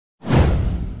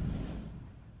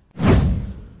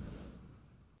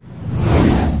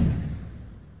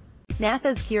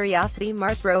NASA's Curiosity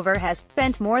Mars rover has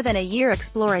spent more than a year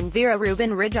exploring Vera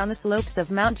Rubin Ridge on the slopes of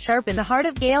Mount Sharp in the heart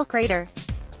of Gale Crater.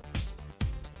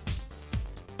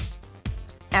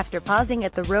 After pausing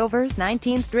at the rover's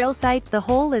 19th drill site, the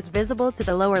hole is visible to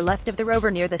the lower left of the rover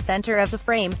near the center of the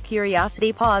frame.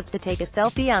 Curiosity paused to take a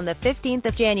selfie on the 15th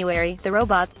of January, the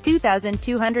robot's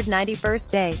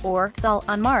 2,291st day, or SOL,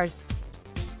 on Mars.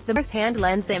 The Mars Hand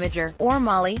Lens Imager, or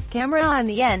MAHLI, camera on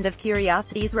the end of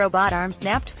Curiosity's robot arm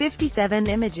snapped 57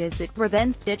 images that were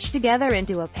then stitched together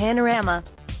into a panorama.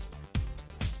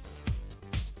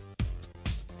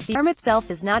 The arm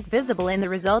itself is not visible in the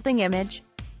resulting image.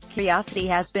 Curiosity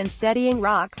has been studying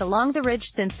rocks along the ridge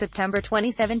since September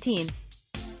 2017.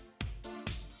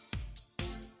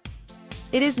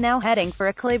 It is now heading for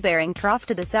a clay-bearing trough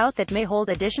to the south that may hold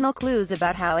additional clues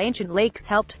about how ancient lakes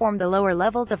helped form the lower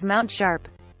levels of Mount Sharp.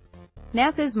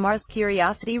 NASA's Mars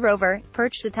Curiosity rover,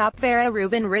 perched atop Vera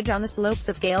Rubin Ridge on the slopes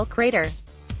of Gale Crater.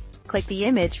 Click the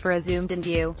image for a zoomed-in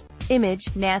view. Image,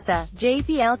 NASA,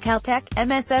 JPL Caltech,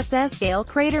 MSSS Gale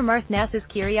Crater Mars NASA's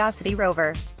Curiosity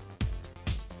rover.